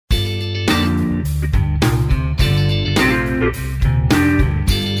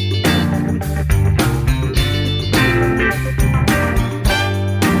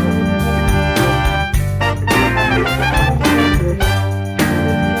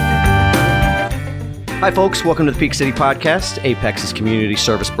Hi, folks. Welcome to the Peak City Podcast, Apex's community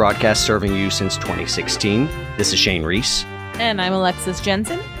service broadcast serving you since 2016. This is Shane Reese. And I'm Alexis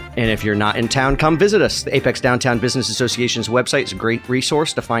Jensen. And if you're not in town, come visit us. The Apex Downtown Business Association's website is a great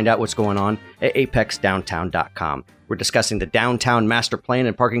resource to find out what's going on at apexdowntown.com. We're discussing the downtown master plan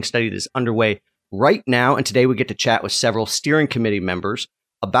and parking study that is underway right now. And today we get to chat with several steering committee members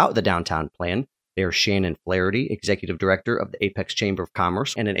about the downtown plan. They're Shannon Flaherty, Executive Director of the Apex Chamber of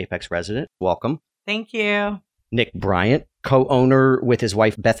Commerce and an Apex resident. Welcome. Thank you. Nick Bryant, co-owner with his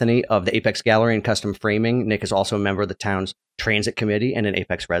wife Bethany of the Apex Gallery and Custom Framing. Nick is also a member of the town's transit committee and an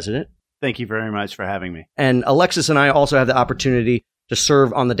Apex resident. Thank you very much for having me. And Alexis and I also have the opportunity to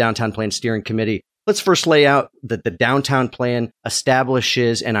serve on the Downtown Plan Steering Committee. Let's first lay out that the Downtown Plan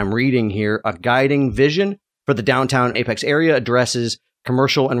establishes, and I'm reading here, a guiding vision for the downtown Apex area, addresses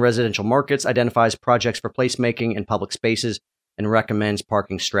commercial and residential markets, identifies projects for placemaking and public spaces, and recommends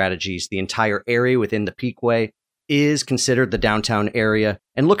parking strategies. The entire area within the Peakway is considered the downtown area.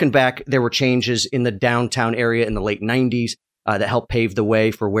 And looking back, there were changes in the downtown area in the late 90s that helped pave the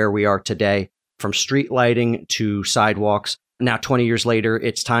way for where we are today, from street lighting to sidewalks. Now, 20 years later,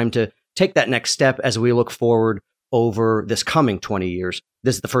 it's time to take that next step as we look forward over this coming 20 years.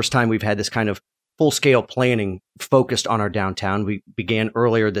 This is the first time we've had this kind of full-scale planning focused on our downtown. We began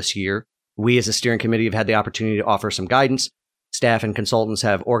earlier this year. We as a steering committee have had the opportunity to offer some guidance. Staff and consultants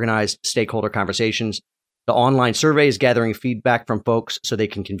have organized stakeholder conversations. The online survey is gathering feedback from folks so they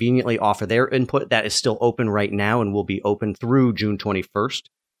can conveniently offer their input. That is still open right now and will be open through June 21st.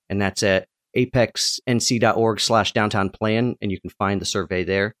 And that's at apexnc.org/downtownplan. And you can find the survey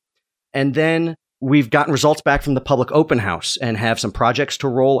there. And then we've gotten results back from the public open house and have some projects to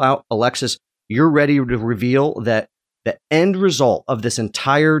roll out. Alexis, you're ready to reveal that the end result of this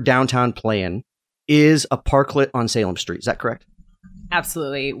entire downtown plan is a parklet on Salem Street. Is that correct?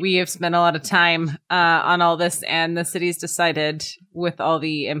 Absolutely. We have spent a lot of time on all this, and the city's decided with all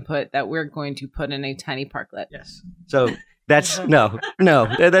the input that we're going to put in a tiny parklet. Yes. So that's that's one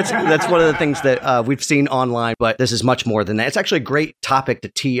of the things that we've seen online, but this is much more than that. It's actually a great topic to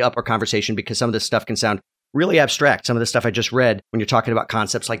tee up our conversation because some of this stuff can sound really abstract. Some of the stuff I just read when you're talking about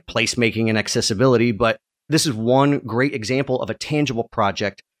concepts like placemaking and accessibility, but this is one great example of a tangible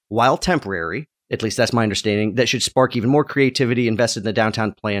project, while temporary, at least that's my understanding, that should spark even more creativity invested in the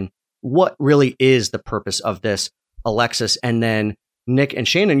downtown plan. What really is the purpose of this, Alexis? And then Nick and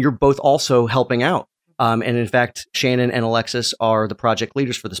Shannon, you're both also helping out. And in fact, Shannon and Alexis are the project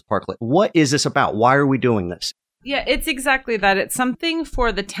leaders for this parklet. What is this about? Why are we doing this? Yeah, it's exactly that. It's something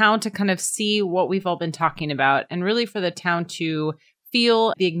for the town to kind of see what we've all been talking about, and really for the town to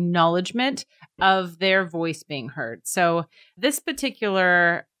feel the acknowledgement of their voice being heard. So this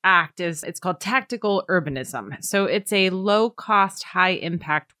particular act it's called tactical urbanism. So it's a low cost, high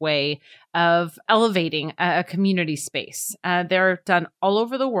impact way of elevating a community space. They're done all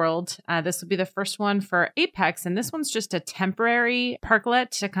over the world. This will be the first one for Apex. And this one's just a temporary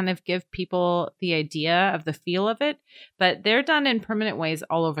parklet to kind of give people the idea of the feel of it. But they're done in permanent ways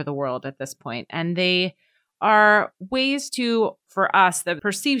all over the world at this point. And they are ways to, for us, the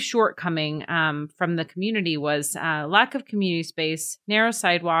perceived shortcoming from the community was lack of community space, narrow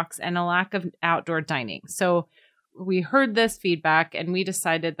sidewalks, and a lack of outdoor dining. So we heard this feedback and we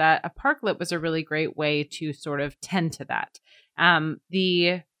decided that a parklet was a really great way to sort of tend to that.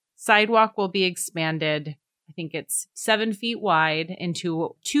 The sidewalk will be expanded. I think it's 7 feet wide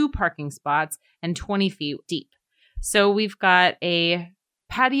into 2 parking spots and 20 feet deep. So we've got a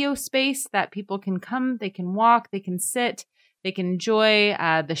patio space that people can come, they can walk, they can sit, they can enjoy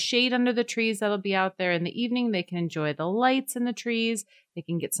the shade under the trees that'll be out there in the evening. They can enjoy the lights in the trees. They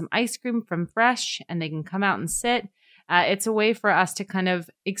can get some ice cream from Fresh and they can come out and sit. It's a way for us to kind of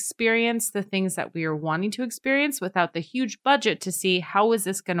experience the things that we are wanting to experience without the huge budget to see how is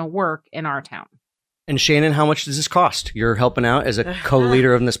this going to work in our town. And Shannon, how much does this cost? You're helping out as a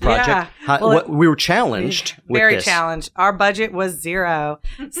co-leader in this project. Yeah. We were challenged with very this. challenged. Our budget was zero.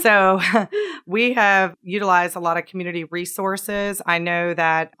 So we have utilized a lot of community resources. I know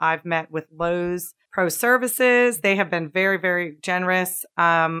that I've met with Lowe's Pro Services. They have been very, very generous.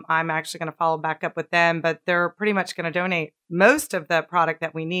 I'm actually going to follow back up with them, but they're pretty much going to donate most of the product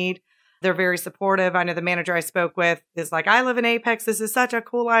that we need. They're very supportive. I know the manager I spoke with is like, I live in Apex. This is such a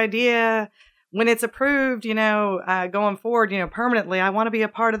cool idea. When it's approved, going forward, permanently, I want to be a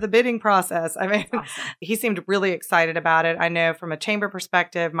part of the bidding process. I mean, awesome. He seemed really excited about it. I know from a chamber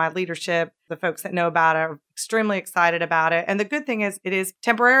perspective, my leadership, the folks that know about it are extremely excited about it. And the good thing is it is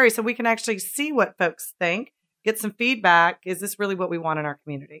temporary, so we can actually see what folks think, get some feedback. Is this really what we want in our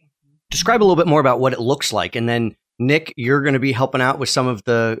community? Describe a little bit more about what it looks like. And then, Nick, you're going to be helping out with some of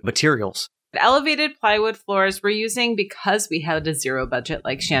the materials Elevated plywood floors we're using because we had a zero budget,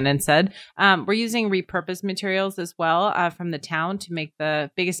 like Shannon said. We're using repurposed materials as well from the town to make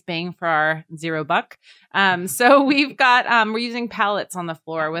the biggest bang for our $0. So we've got, we're using pallets on the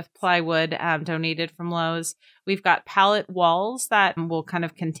floor with plywood donated from Lowe's. We've got pallet walls that will kind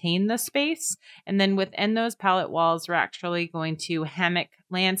of contain the space. And then within those pallet walls, we're actually going to hammock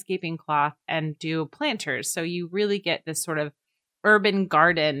landscaping cloth and do planters. So you really get this sort of urban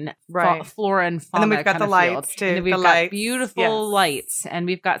garden, flora and fauna. And then we've got the lights too. And then we've got beautiful lights. And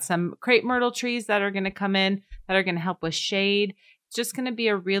we've got some crepe myrtle trees that are going to come in that are going to help with shade. It's just going to be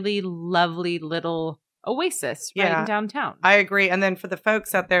a really lovely little oasis right in downtown. I agree. And then for the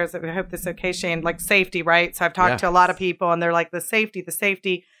folks out there, I hope this is okay, Shane, like safety, right? So I've talked to a lot of people and they're like, the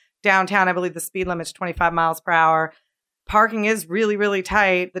safety downtown. I believe the speed limit's 25 miles per hour. Parking is really, really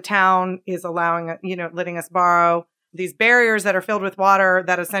tight. The town is allowing, letting us borrow these barriers that are filled with water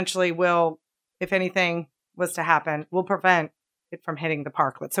that essentially will, if anything was to happen, will prevent it from hitting the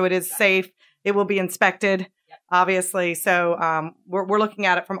parklet. So it is safe. It will be inspected, obviously. So we're looking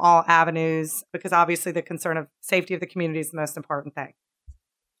at it from all avenues because obviously the concern of safety of the community is the most important thing.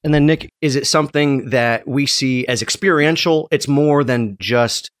 And then, Nick, is it something that we see as experiential? It's more than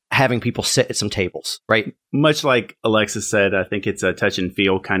just having people sit at some tables, right? Much like Alexis said, I think it's a touch and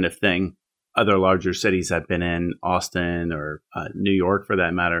feel kind of thing. Other larger cities I've been in, Austin or New York for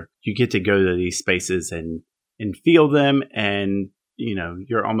that matter, you get to go to these spaces and feel them. And,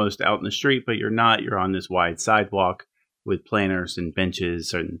 you're almost out in the street, but you're not. You're on this wide sidewalk with planters and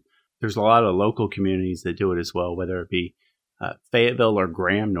benches. And there's a lot of local communities that do it as well, whether it be Fayetteville or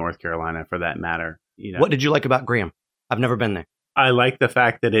Graham, North Carolina, for that matter. What did you like about Graham? I've never been there. I like the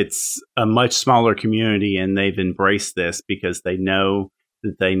fact that it's a much smaller community and they've embraced this because they know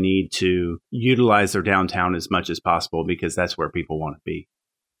that they need to utilize their downtown as much as possible because that's where people want to be.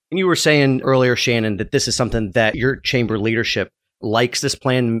 And you were saying earlier, Shannon, that this is something that your chamber leadership likes this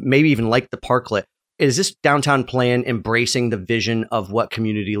plan, maybe even like the parklet. Is this downtown plan embracing the vision of what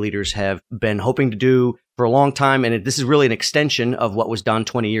community leaders have been hoping to do for a long time? And this is really an extension of what was done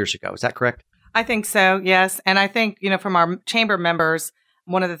 20 years ago. Is that correct? I think so, yes. And I think, from our chamber members,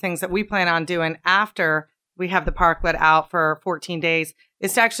 one of the things that we plan on doing after we have the parklet out for 14 days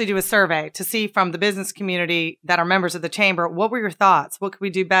is to actually do a survey to see from the business community that are members of the chamber, what were your thoughts? What could we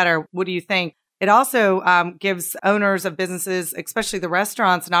do better? What do you think? It also gives owners of businesses, especially the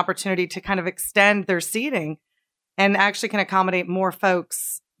restaurants, an opportunity to kind of extend their seating and actually can accommodate more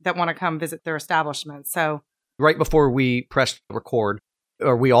folks that want to come visit their establishment. So right before we pressed record,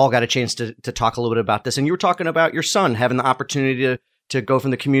 or we all got a chance to talk a little bit about this, and you were talking about your son having the opportunity to go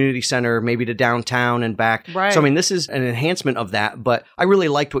from the community center maybe to downtown and back. Right. So, this is an enhancement of that, but I really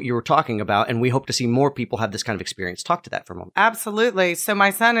liked what you were talking about, and we hope to see more people have this kind of experience. Talk to that for a moment. Absolutely. So my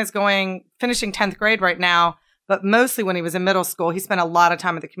son is finishing 10th grade right now, but mostly when he was in middle school, he spent a lot of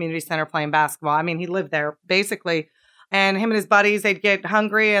time at the community center playing basketball. He lived there basically, and him and his buddies, they'd get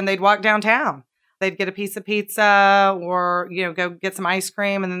hungry and they'd walk downtown. They'd get a piece of pizza or, go get some ice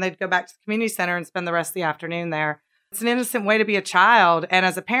cream, and then they'd go back to the community center and spend the rest of the afternoon there. It's an innocent way to be a child. And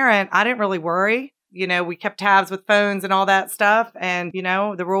as a parent, I didn't really worry. We kept tabs with phones and all that stuff. And,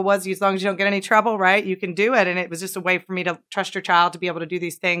 the rule was as long as you don't get any trouble, right, you can do it. And it was just a way for me to trust your child to be able to do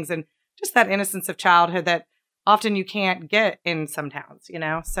these things. And just that innocence of childhood that often you can't get in some towns,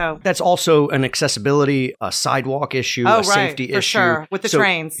 So that's also an accessibility, a sidewalk issue, a safety issue. For sure. With the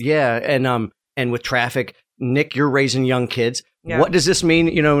trains. Yeah. And with traffic. Nick, you're raising young kids. Yeah. What does this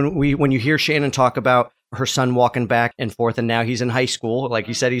mean? When you hear Shannon talk about her son walking back and forth, and now he's in high school, like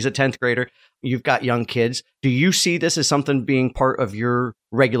you said, he's a 10th grader. You've got young kids. Do you see this as something being part of your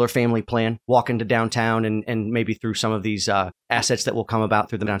regular family plan, walking to downtown and maybe through some of these assets that will come about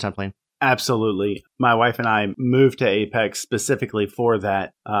through the downtown plan? Absolutely. My wife and I moved to Apex specifically for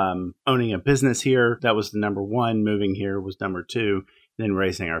that. Owning a business here, that was the number one. Moving here was number two. Then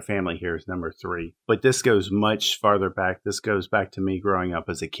raising our family here is number three. But this goes much farther back. This goes back to me growing up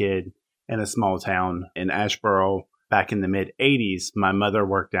as a kid in a small town in Asheboro back in the mid 80s. My mother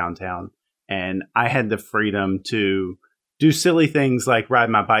worked downtown and I had the freedom to do silly things like ride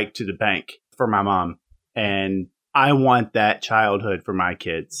my bike to the bank for my mom. And I want that childhood for my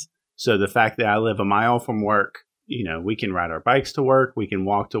kids. So the fact that I live a mile from work, we can ride our bikes to work. We can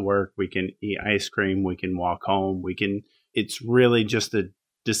walk to work. We can eat ice cream. We can walk home. It's really just a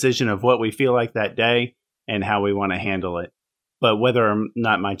decision of what we feel like that day and how we want to handle it. But whether or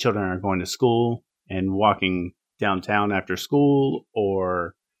not my children are going to school and walking downtown after school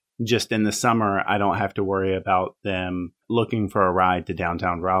or just in the summer, I don't have to worry about them looking for a ride to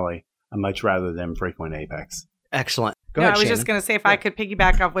downtown Raleigh. I'd much rather them frequent Apex. Excellent. Go ahead, I was Shannon. just going to say, if I could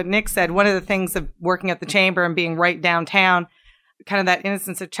piggyback off what Nick said, one of the things of working at the chamber and being right downtown, kind of that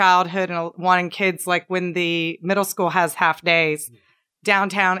innocence of childhood and wanting kids, like when the middle school has half days,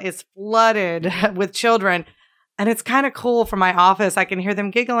 downtown is flooded with children. And it's kind of cool from my office. I can hear them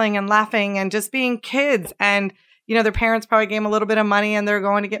giggling and laughing and just being kids. And, you know, their parents probably gave them a little bit of money and they're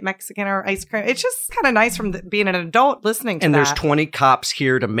going to get Mexican or ice cream. It's just kind of nice from being an adult listening to and that. there's 20 cops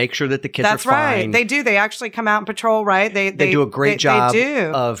here to make sure that the kids That's are fine. right. They do. They actually come out and patrol, right? They do a great job They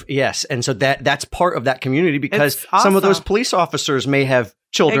do. of, yes. And so that's part of that community because It's awesome. some of those police officers may have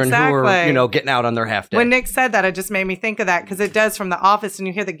children who are, Exactly. you know, getting out on their half day. When Nick said that, it just made me think of that because it does from the office and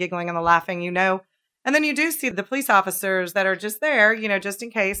you hear the giggling and the laughing, you know. And then you do see the police officers that are just there, you know, just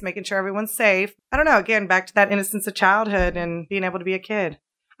in case, making sure everyone's safe. I don't know. Again, back to that innocence of childhood and being able to be a kid.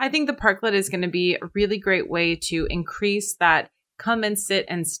 I think the parklet is going to be a really great way to increase that come and sit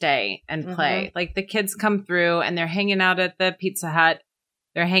and stay and play. Like the kids come through and they're hanging out at the Pizza Hut.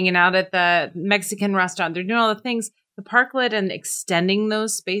 They're hanging out at the Mexican restaurant. They're doing all the things. The parklet and extending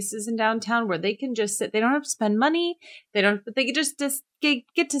those spaces in downtown where they can just sit. They don't have to spend money. They can just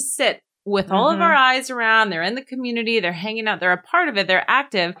get to sit with all of our eyes around. They're in the community. They're hanging out. They're a part of it. They're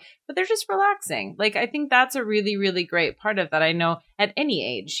active, but they're just relaxing. Like, I think that's a really, really great part of that. I know at any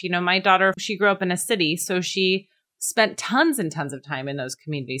age, you know, my daughter, she grew up in a city, so she spent tons and tons of time in those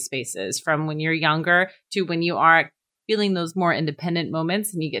community spaces from when you're younger to when you are feeling those more independent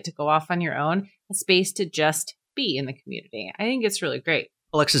moments and you get to go off on your own, a space to just be in the community. I think it's really great.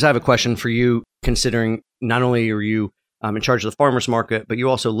 Alexis, I have a question for you, considering not only are you in charge of the farmers market, but you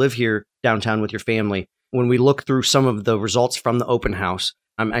also live here downtown with your family. When we look through some of the results from the open house,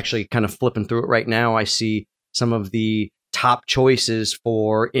 I'm actually kind of flipping through it right now. I see some of the top choices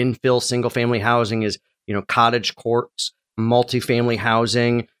for infill single family housing is, you know, cottage courts, multifamily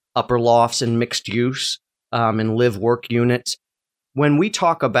housing, upper lofts and mixed use, and live work units. When we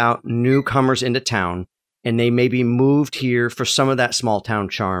talk about newcomers into town and they maybe moved here for some of that small town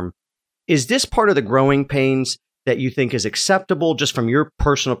charm, is this part of the growing pains that you think is acceptable just from your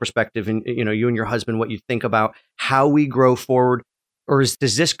personal perspective and, you know, you and your husband, what you think about how we grow forward? Or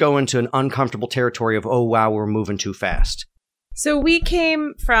does this go into an uncomfortable territory of, oh, wow, we're moving too fast? So we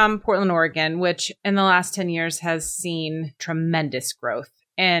came from Portland, Oregon, which in the last 10 years has seen tremendous growth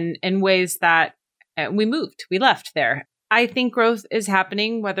and in ways that we left there. I think growth is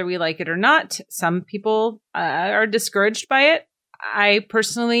happening, whether we like it or not. Some people are discouraged by it. I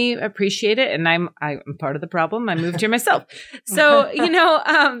personally appreciate it, and I'm part of the problem. I moved here myself. So, you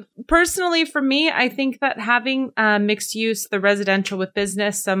know, personally for me, I think that having mixed use, the residential with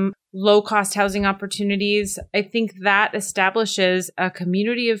business, some low cost housing opportunities, I think that establishes a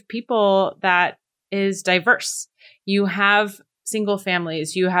community of people that is diverse. You have single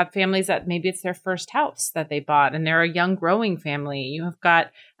families, you have families that maybe it's their first house that they bought and they're a young growing family. You have got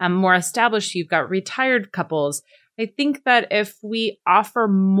more established, you've got retired couples. I think that if we offer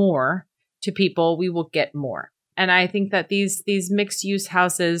more to people, we will get more. And I think that these mixed use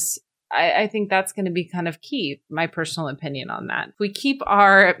houses, I think that's going to be kind of key, my personal opinion on that. If we keep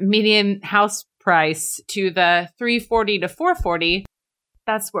our median house price to the $340 to $440,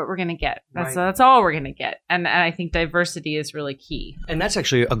 that's what we're going to get. That's all we're going to get. And I think diversity is really key. And that's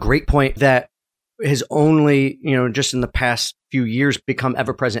actually a great point that has only, you know, just in the past few years become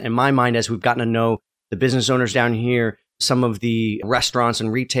ever present in my mind as we've gotten to know the business owners down here, some of the restaurants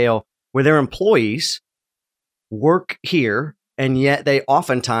and retail where their employees work here, and yet they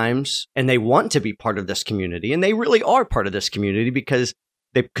oftentimes, and they want to be part of this community, and they really are part of this community because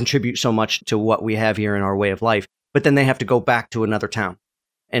they contribute so much to what we have here in our way of life, but then they have to go back to another town.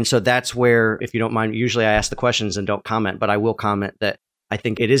 And so that's where, if you don't mind, usually I ask the questions and don't comment, but I will comment that I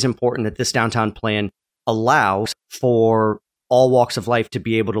think it is important that this downtown plan allows for all walks of life to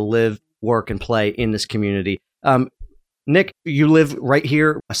be able to live, work, and play in this community. Nick, you live right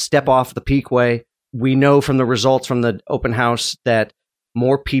here, a step off the Peakway. We know from the results from the open house that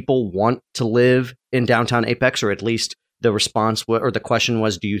more people want to live in downtown Apex, or at least the response or the question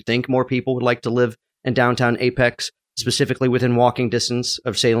was, do you think more people would like to live in downtown Apex, specifically within walking distance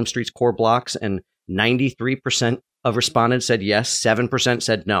of Salem Street's core blocks? And 93% of respondents said yes, 7%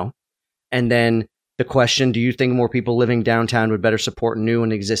 said no. And then the question, do you think more people living downtown would better support new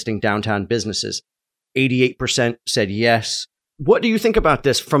and existing downtown businesses? 88% said yes. What do you think about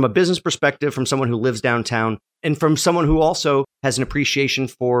this from a business perspective, from someone who lives downtown, and from someone who also has an appreciation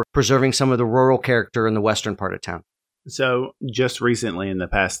for preserving some of the rural character in the western part of town? So just recently in the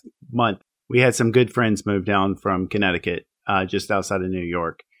past month, we had some good friends move down from Connecticut, just outside of New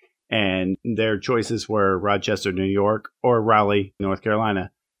York. And their choices were Rochester, New York, or Raleigh, North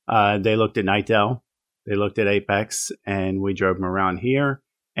Carolina. They looked at Knightdale. They looked at Apex, and we drove them around here,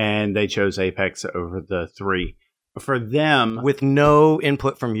 and they chose Apex over the 3. For them, with no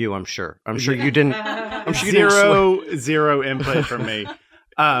input from you, I'm sure you didn't. I'm sure you didn't zero input from me.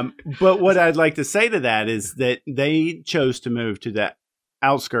 But what I'd like to say to that is that they chose to move to the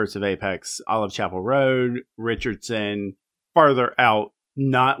outskirts of Apex, Olive Chapel Road, Richardson, farther out,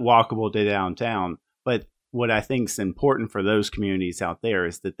 not walkable to downtown. But what I think is important for those communities out there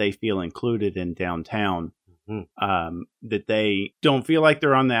is that they feel included in downtown, that they don't feel like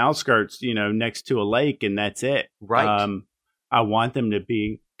they're on the outskirts, next to a lake and that's it. Right. I want them to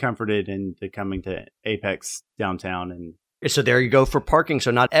be comforted into coming to Apex downtown. And so there you go for parking.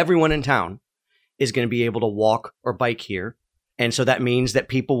 So not everyone in town is going to be able to walk or bike here. And so that means that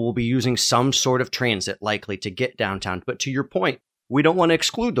people will be using some sort of transit likely to get downtown. But to your point, we don't want to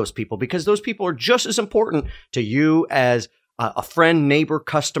exclude those people because those people are just as important to you as a friend, neighbor,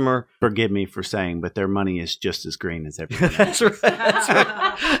 customer. Forgive me for saying, but their money is just as green as everyone else. That's right. That's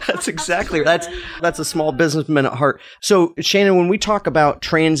right. That's exactly right. That's a small businessman at heart. So Shannon, when we talk about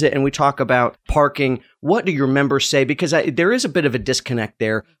transit and we talk about parking, what do your members say? Because there is a bit of a disconnect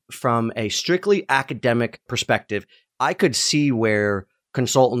there from a strictly academic perspective. I could see where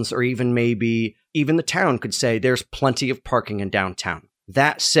consultants or even maybe even the town could say there's plenty of parking in downtown.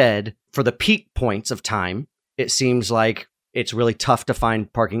 That said, for the peak points of time, it seems like it's really tough to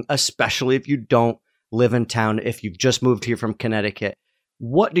find parking, especially if you don't live in town, if you've just moved here from Connecticut.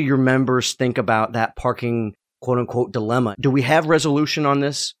 What do your members think about that parking, quote unquote, dilemma? Do we have resolution on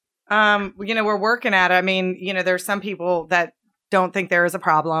this? We're working at it. I mean, there's some people that don't think there is a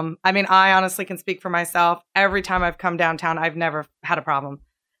problem. I mean, I honestly can speak for myself. Every time I've come downtown, I've never had a problem.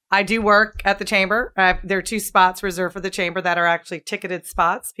 I do work at the chamber. There are 2 spots reserved for the chamber that are actually ticketed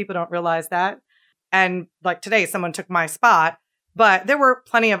spots. People don't realize that. And like today, someone took my spot, but there were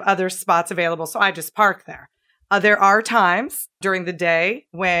plenty of other spots available. So I just parked there. There are times during the day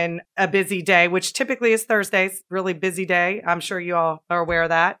when a busy day, which typically is Thursdays, really busy day. I'm sure you all are aware of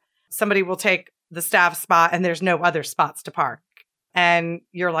that. Somebody will take the staff spot and there's no other spots to park. And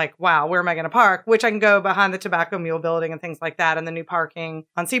you're like, wow, where am I going to park? Which I can go behind the Tobacco Mule building and things like that. And the new parking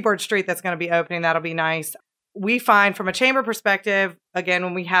on Seaboard Street that's going to be opening. That'll be nice. We find from a chamber perspective, again,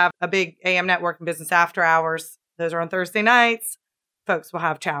 when we have a big AM network and business after hours, those are on Thursday nights, folks will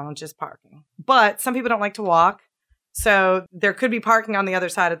have challenges parking. But some people don't like to walk. So there could be parking on the other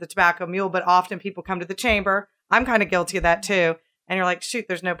side of the Tobacco Mule, but often people come to the chamber. I'm kind of guilty of that too. And you're like, shoot,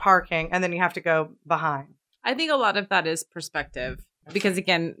 there's no parking. And then you have to go behind. I think a lot of that is perspective because,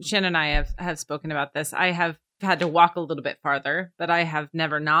 again, Shannon and I have spoken about this. I have had to walk a little bit farther, but I have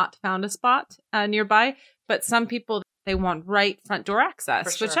never not found a spot nearby. But some people, they want right front door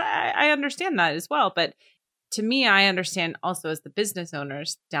access, sure. which I understand that as well. But to me, I understand also as the business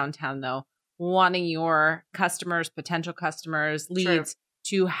owners downtown, though, wanting your customers, potential customers, leads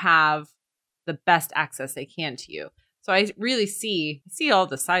to have the best access they can to you. So I really see all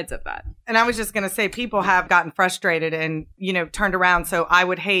the sides of that. And I was just going to say, people have gotten frustrated and, turned around. So I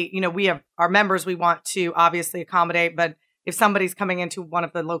would hate, we have our members we want to obviously accommodate. But if somebody's coming into one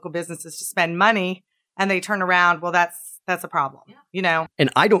of the local businesses to spend money and they turn around, well, that's a problem,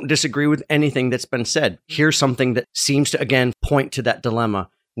 And I don't disagree with anything that's been said. Here's something that seems to, again, point to that dilemma.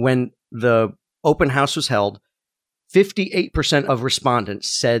 When the open house was held, 58% of respondents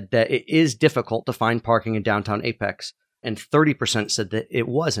said that it is difficult to find parking in downtown Apex, and 30% said that it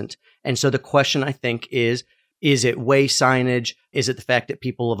wasn't. And so the question, I think, is it way signage? Is it the fact that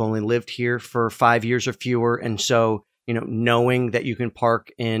people have only lived here for 5 years or fewer? And so, knowing that you can park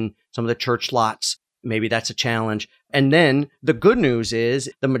in some of the church lots, maybe that's a challenge. And then the good news is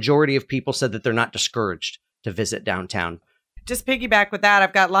the majority of people said that they're not discouraged to visit downtown. Just piggyback with that.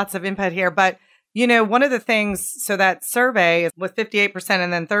 I've got lots of input here, but one of the things, so that survey is with 58%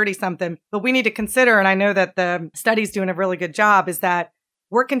 and then 30 something, but we need to consider, and I know that the study's doing a really good job, is that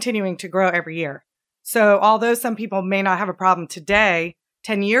we're continuing to grow every year. So although some people may not have a problem today,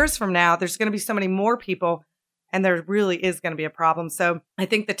 10 years from now, there's going to be so many more people and there really is going to be a problem. So I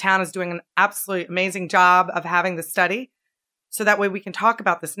think the town is doing an absolutely amazing job of having the study. So that way we can talk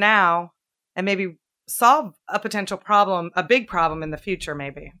about this now and maybe solve a potential problem, a big problem in the future,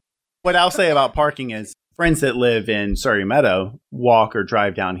 maybe. What I'll say about parking is friends that live in Surrey Meadow walk or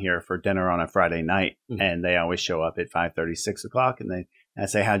drive down here for dinner on a Friday night, and they always show up at 5:30, 6 o'clock, and I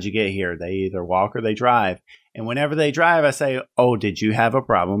say, how'd you get here? They either walk or they drive. And whenever they drive, I say, oh, did you have a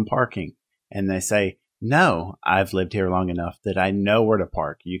problem parking? And they say, no, I've lived here long enough that I know where to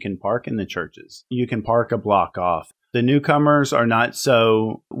park. You can park in the churches. You can park a block off. The newcomers are not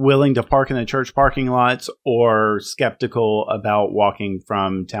so willing to park in the church parking lots or skeptical about walking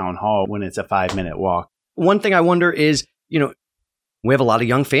from town hall when it's a 5-minute walk. One thing I wonder is, we have a lot of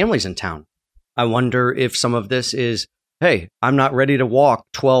young families in town. I wonder if some of this is, hey, I'm not ready to walk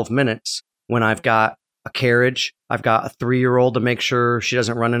 12 minutes when I've got a carriage. I've got a 3-year-old to make sure she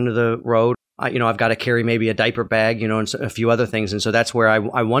doesn't run into the road. I've got to carry maybe a diaper bag, and a few other things. And so that's where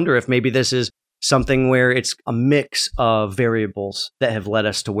I wonder if maybe this is something where it's a mix of variables that have led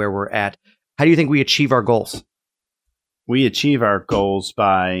us to where we're at. How do you think we achieve our goals? We achieve our goals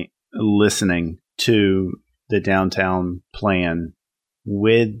by listening to the downtown plan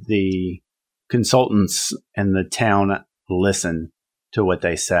with the consultants, and the town listen to what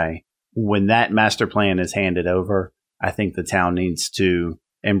they say. When that master plan is handed over, I think the town needs to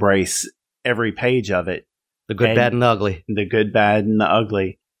embrace every page of it. The good, bad, and the ugly. The good, bad, and the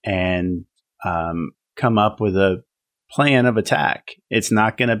ugly, and come up with a plan of attack. It's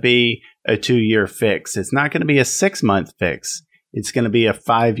not going to be a 2-year fix. It's not going to be a 6-month fix. It's going to be a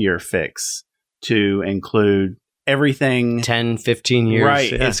 5-year fix to include everything. 10, 15 years.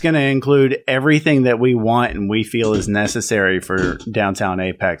 Right. Yeah. It's going to include everything that we want and we feel is necessary for downtown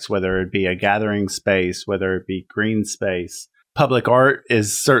Apex, whether it be a gathering space, whether it be green space. Public art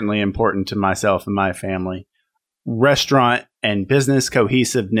is certainly important to myself and my family. Restaurant and business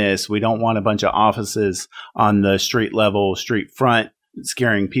cohesiveness. We don't want a bunch of offices on the street level, street front,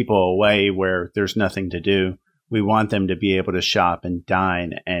 scaring people away where there's nothing to do. We want them to be able to shop and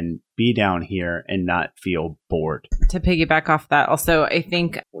dine and be down here and not feel bored. To piggyback off that, also, I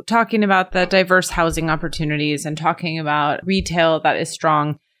think talking about the diverse housing opportunities and talking about retail that is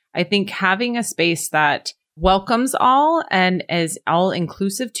strong, I think having a space that welcomes all and is all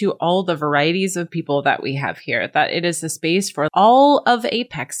inclusive to all the varieties of people that we have here, that it is a space for all of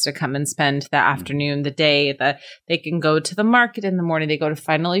Apex to come and spend the afternoon, the day, that they can go to the market in the morning. They go to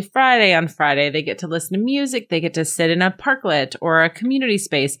Finally Friday on Friday. They get to listen to music. They get to sit in a parklet or a community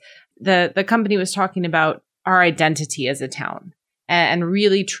space. The company was talking about our identity as a town and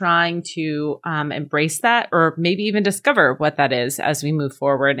really trying to embrace that, or maybe even discover what that is as we move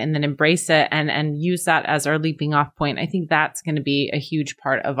forward, and then embrace it and use that as our leaping off point. I think that's going to be a huge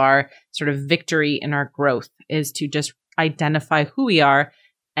part of our sort of victory in our growth, is to just identify who we are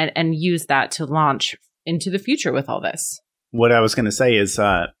and use that to launch into the future with all this. What I was going to say is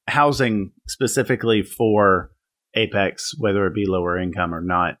housing specifically for Apex, whether it be lower income or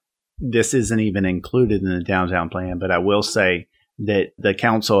not, this isn't even included in the downtown plan, but I will say that the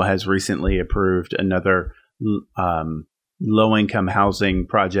council has recently approved another low-income housing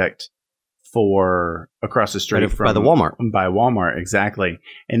project for across the street from by the Walmart. By Walmart, exactly.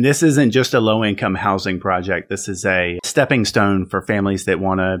 And this isn't just a low-income housing project. This is a stepping stone for families that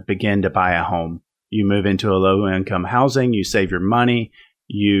want to begin to buy a home. You move into a low-income housing, you save your money,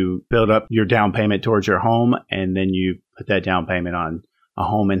 you build up your down payment towards your home, and then you put that down payment on a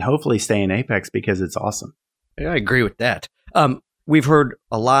home and hopefully stay in Apex because it's awesome. Yeah, I agree with that. We've heard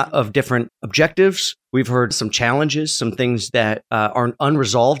a lot of different objectives. We've heard some challenges, some things that are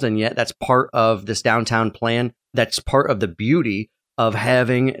unresolved, and yet that's part of this downtown plan. That's part of the beauty of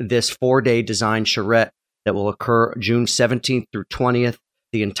having this 4-day design charrette that will occur June 17th through 20th.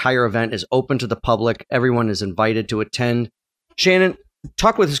 The entire event is open to the public. Everyone is invited to attend. Shannon,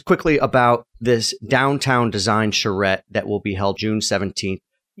 talk with us quickly about this downtown design charrette that will be held June 17th.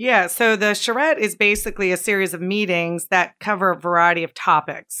 Yeah, so the charrette is basically a series of meetings that cover a variety of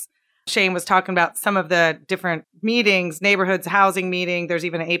topics. Shane was talking about some of the different meetings, neighborhoods, housing meeting. There's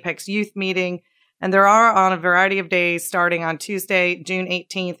even an Apex youth meeting. And there are on a variety of days starting on Tuesday, June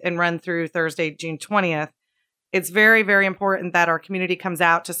 18th and run through Thursday, June 20th. It's very, very important that our community comes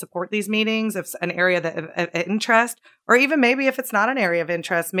out to support these meetings if it's an area of interest, or even maybe if it's not an area of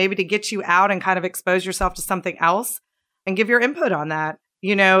interest, maybe to get you out and kind of expose yourself to something else and give your input on that.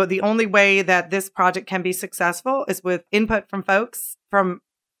 You know, the only way that this project can be successful is with input from folks from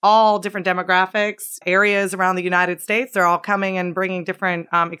all different demographics, areas around the United States. They're all coming and bringing different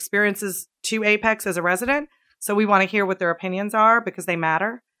experiences to Apex as a resident. So we want to hear what their opinions are because they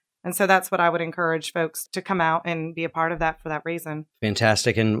matter. And so that's what I would encourage folks to come out and be a part of that for that reason.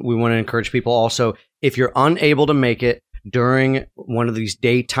 Fantastic. And we want to encourage people also, if you're unable to make it during one of these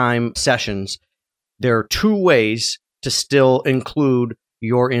daytime sessions, there are 2 ways to still include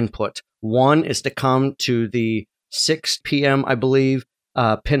your input. One is to come to the 6 p.m., I believe,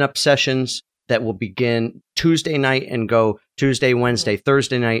 pinup sessions that will begin Tuesday night and go Tuesday, Wednesday,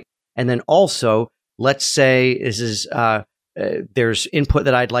 Thursday night. And then also, let's say this is there's input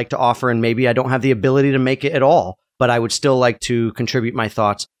that I'd like to offer, and maybe I don't have the ability to make it at all, but I would still like to contribute my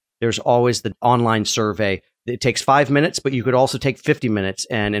thoughts. There's always the online survey. It takes 5 minutes, but you could also take 50 minutes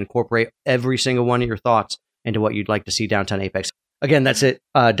and incorporate every single one of your thoughts into what you'd like to see downtown Apex. Again, that's it,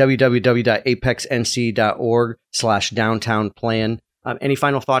 www.apexnc.org/downtown plan. Any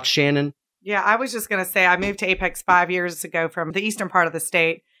final thoughts, Shannon? Yeah, I was just going to say I moved to Apex 5 years ago from the eastern part of the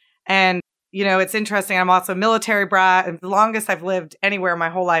state. And, it's interesting. I'm also a military brat. And the longest I've lived anywhere my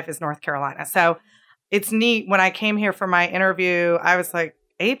whole life is North Carolina. So it's neat. When I came here for my interview, I was like,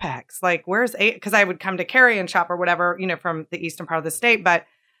 Apex, like, where's Apex? Because I would come to Cary and shop or whatever, from the eastern part of the state. But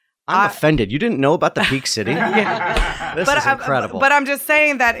I'm offended. You didn't know about the Peak City? Yeah. This is incredible. But I'm just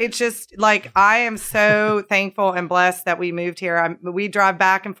saying that it's just like, I am so thankful and blessed that we moved here. We drive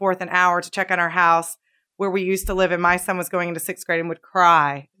back and forth an hour to check on our house where we used to live. And my son was going into 6th grade and would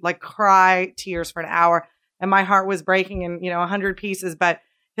cry tears for an hour. And my heart was breaking in, 100 pieces. But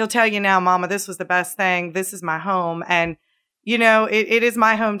he'll tell you now, Mama, this was the best thing. This is my home. And, it is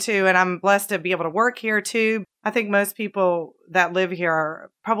my home too. And I'm blessed to be able to work here too. I think most people that live here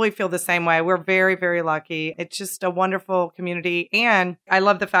probably feel the same way. We're very, very lucky. It's just a wonderful community. And I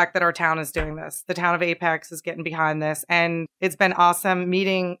love the fact that our town is doing this. The town of Apex is getting behind this. And it's been awesome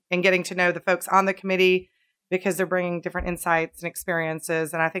meeting and getting to know the folks on the committee because they're bringing different insights and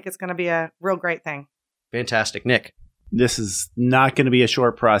experiences. And I think it's going to be a real great thing. Fantastic. Nick? This is not going to be a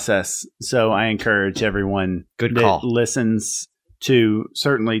short process. So I encourage everyone that listens to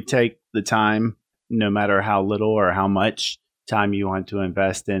certainly take the time, no matter how little or how much time you want to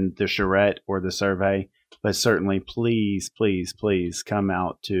invest in the charrette or the survey. But certainly, please, please, please come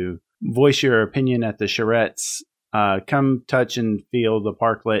out to voice your opinion at the charrettes. Come touch and feel the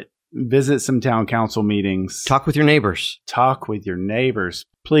parklet. Visit some town council meetings. Talk with your neighbors.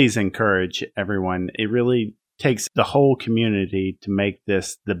 Please encourage everyone. It really takes the whole community to make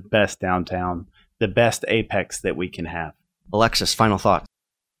this the best downtown, the best Apex that we can have. Alexis, final thoughts.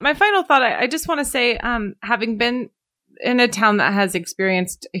 My final thought, I just want to say, having been in a town that has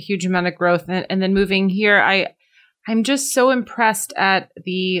experienced a huge amount of growth and then moving here, I'm just so impressed at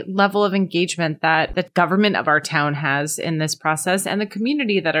the level of engagement that the government of our town has in this process and the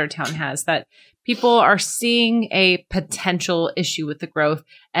community that our town has, that people are seeing a potential issue with the growth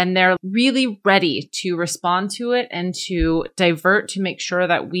and they're really ready to respond to it and to divert to make sure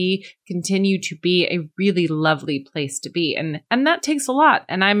that we continue to be a really lovely place to be. And that takes a lot.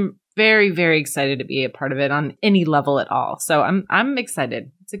 And I'm very, very excited to be a part of it on any level at all. So I'm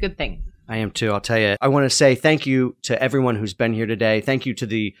excited. It's a good thing. I am too. I'll tell you. I want to say thank you to everyone who's been here today. Thank you to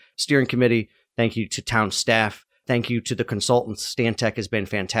the steering committee. Thank you to town staff. Thank you to the consultants. Stantec has been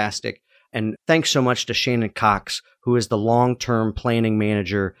fantastic. And thanks so much to Shannon Cox, who is the long-term planning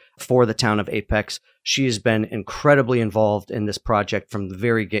manager for the town of Apex. She has been incredibly involved in this project from the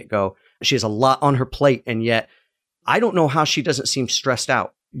very get-go. She has a lot on her plate, and yet I don't know how she doesn't seem stressed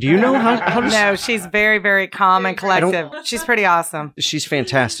out. Do you know how No, she's very, very calm and collective. She's pretty awesome. She's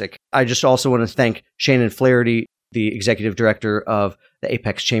fantastic. I just also want to thank Shannon Flaherty, the executive director of the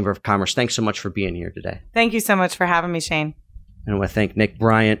Apex Chamber of Commerce. Thanks so much for being here today. Thank you so much for having me, Shane. And I want to thank Nick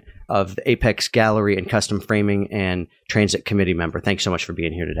Bryant of the Apex Gallery and Custom Framing and Transit Committee member. Thanks so much for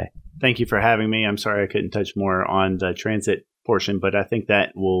being here today. Thank you for having me. I'm sorry I couldn't touch more on the transit portion, but I think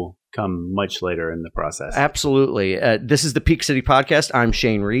that will come much later in the process. Absolutely. This is the Peak City Podcast. I'm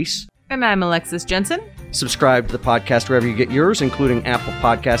Shane Reese. And I'm Alexis Jensen. Subscribe to the podcast wherever you get yours, including Apple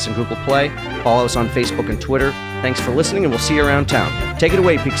Podcasts and Google Play. Follow us on Facebook and Twitter. Thanks for listening, and we'll see you around town. Take it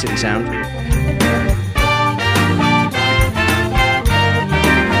away, Peak City Sound.